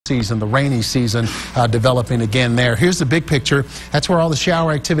season, the rainy season, developing again there. Here's the big picture. That's where all the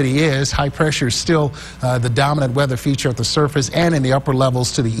shower activity is. High pressure is still the dominant weather feature at the surface and in the upper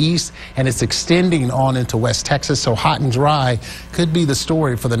levels to the east, and it's extending on into West Texas. So hot and dry could be the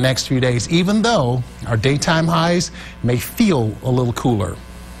story for the next few days, even though our daytime highs may feel a little cooler.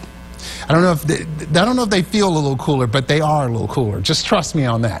 I don't know if they feel a little cooler, but they are a little cooler. Just trust me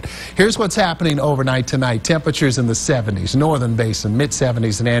on that. Here's what's happening overnight tonight. Temperatures in the 70s, northern basin,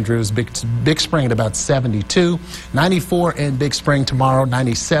 mid-70s in Andrews, Big Spring at about 72, 94 in Big Spring tomorrow,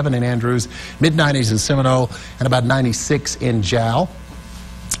 97 in Andrews, mid-90s in Seminole, and about 96 in Jal.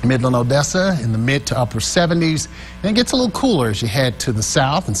 Midland, Odessa in the mid to upper 70s. And it gets a little cooler as you head to the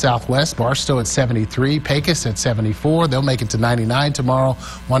south and southwest. Barstow at 73, Pecos at 74. They'll make it to 99 tomorrow.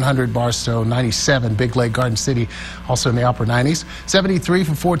 100 Barstow, 97 Big Lake, Garden City, also in the upper 90s. 73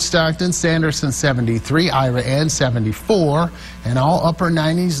 for Fort Stockton, Sanderson 73, Ira Ann 74, and all upper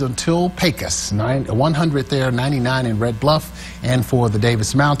 90s until Pecos. 100 there, 99 in Red Bluff, and for the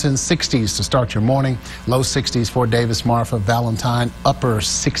Davis Mountains, 60s to start your morning. Low 60s for Davis, Marfa, Valentine, upper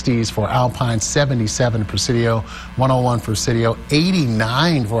 60s for Alpine, 77 in Presidio, 101 for Presidio,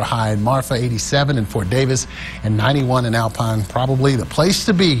 89 for high in Marfa, 87 in Fort Davis, and 91 in Alpine. Probably the place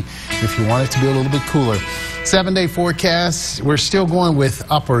to be if you want it to be a little bit cooler. 7-day forecast, we're still going with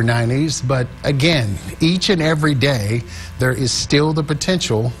upper 90s, but again, each and every day, there is still the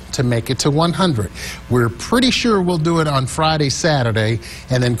potential to make it to 100. We're pretty sure we'll do it on Friday, Saturday,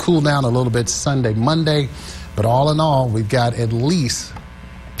 and then cool down a little bit Sunday, Monday. But all in all, we've got at least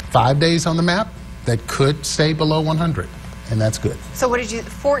 5 days on the map that could stay below 100, and that's good. So what did you,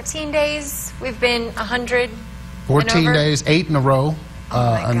 14 days we've been 100 14 days, 8 in a row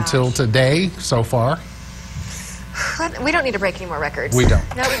until today so far. We don't need to break any more records. We don't.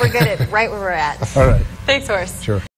 No, we're good at right where we're at. All right. Thanks, Horace. Sure.